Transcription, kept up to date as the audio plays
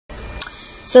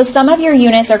So some of your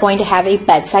units are going to have a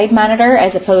bedside monitor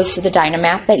as opposed to the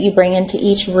Dynamap that you bring into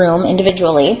each room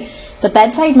individually. The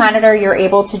bedside monitor, you're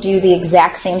able to do the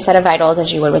exact same set of vitals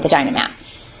as you would with the Dynamap.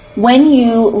 When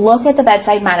you look at the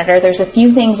bedside monitor, there's a few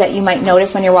things that you might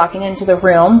notice when you're walking into the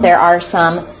room. There are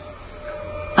some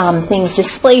things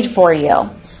displayed for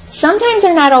you. Sometimes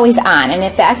they're not always on, and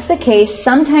if that's the case,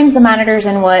 sometimes the monitor's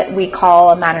in what we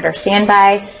call a monitor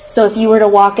standby. So if you were to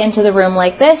walk into the room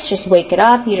like this, just wake it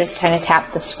up, you just kind of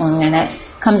tap the screen and it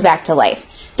comes back to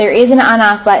life. There is an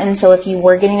on-off button, so if you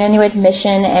were getting a new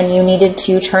admission and you needed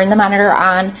to turn the monitor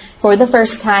on for the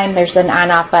first time, there's an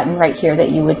on-off button right here that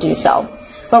you would do so.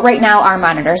 But right now our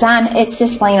monitor's on. It's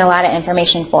displaying a lot of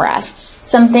information for us.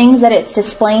 Some things that it's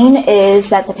displaying is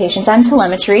that the patient's on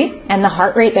telemetry and the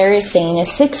heart rate there is saying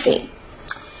is 60.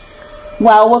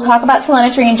 Well, we'll talk about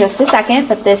telemetry in just a second,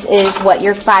 but this is what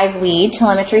your 5-lead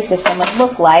telemetry system would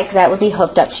look like that would be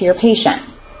hooked up to your patient.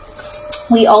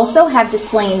 We also have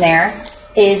displaying there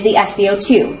is the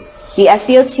SpO2. The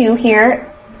SpO2 here,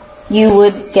 you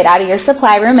would get out of your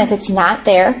supply room if it's not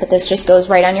there, but this just goes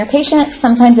right on your patient.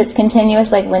 Sometimes it's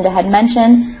continuous, like Linda had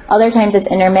mentioned. Other times it's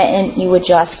intermittent. You would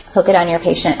just hook it on your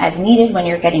patient as needed when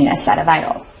you're getting a set of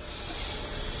vitals.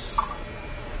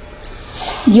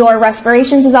 Your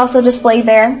respirations is also displayed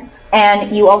there,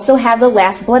 and you also have the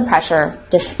last blood pressure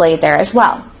displayed there as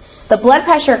well. The blood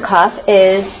pressure cuff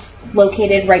is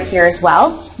located right here as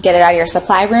well. Get it out of your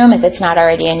supply room if it's not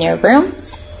already in your room.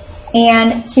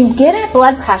 And to get a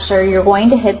blood pressure, you're going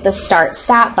to hit the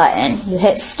start-stop button. You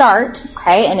hit start,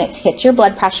 okay, and it hits your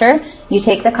blood pressure. You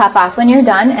take the cuff off when you're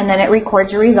done, and then it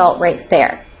records your result right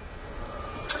there.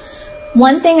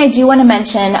 One thing I do want to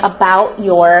mention about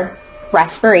your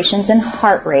respirations and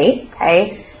heart rate,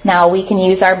 okay, now we can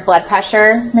use our blood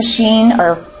pressure machine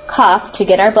or cuff to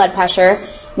get our blood pressure.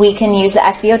 We can use the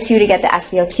SpO2 to get the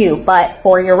SpO2, but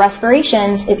for your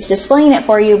respirations, it's displaying it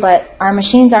for you, but our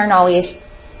machines aren't always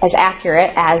as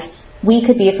accurate as we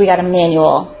could be if we got a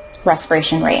manual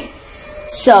respiration rate.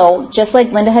 So just like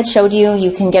Linda had showed you,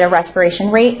 you can get a respiration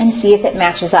rate and see if it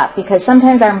matches up, because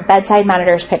sometimes our bedside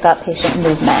monitors pick up patient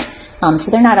movement,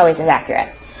 so they're not always as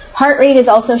accurate. Heart rate is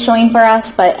also showing for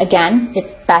us, but again,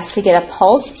 it's best to get a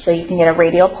pulse, so you can get a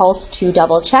radial pulse to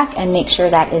double check and make sure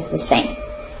that is the same.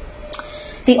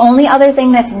 The only other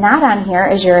thing that's not on here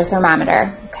is your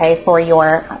thermometer, okay, for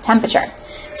your temperature.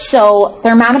 So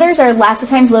thermometers are lots of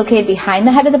times located behind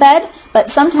the head of the bed, but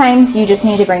sometimes you just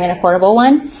need to bring in a portable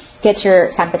one, get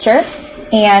your temperature,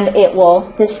 and it will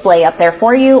display up there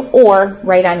for you or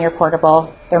right on your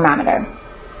portable thermometer.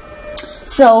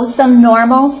 So some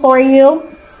normals for you: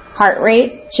 heart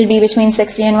rate should be between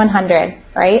 60 and 100,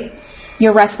 right?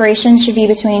 Your respiration should be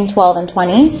between 12 and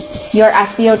 20. Your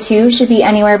SpO2 should be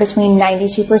anywhere between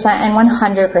 92% and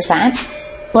 100%.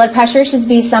 Blood pressure should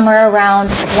be somewhere around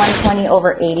 120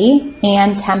 over 80,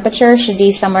 and temperature should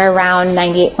be somewhere around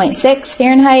 98.6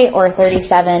 Fahrenheit or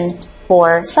 37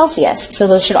 for Celsius. So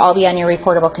those should all be on your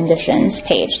reportable conditions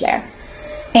page there.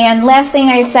 And last thing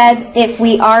I said, if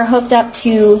we are hooked up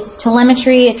to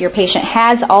telemetry, if your patient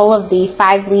has all of the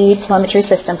 5-lead telemetry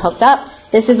system hooked up,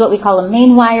 this is what we call a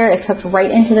main wire. It's hooked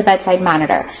right into the bedside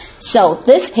monitor. So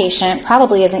this patient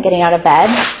probably isn't getting out of bed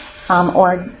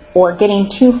or getting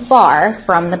too far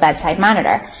from the bedside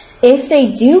monitor. If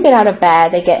they do get out of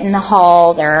bed, they get in the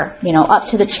hall, they're up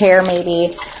to the chair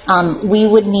maybe, we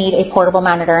would need a portable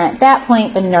monitor. And at that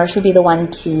point, the nurse would be the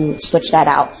one to switch that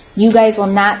out. You guys will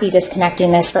not be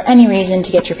disconnecting this for any reason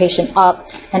to get your patient up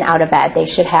and out of bed. They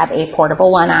should have a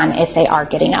portable one on if they are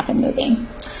getting up and moving.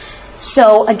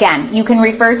 So again, you can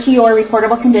refer to your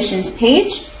reportable conditions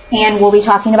page, and we'll be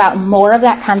talking about more of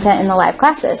that content in the live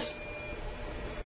classes.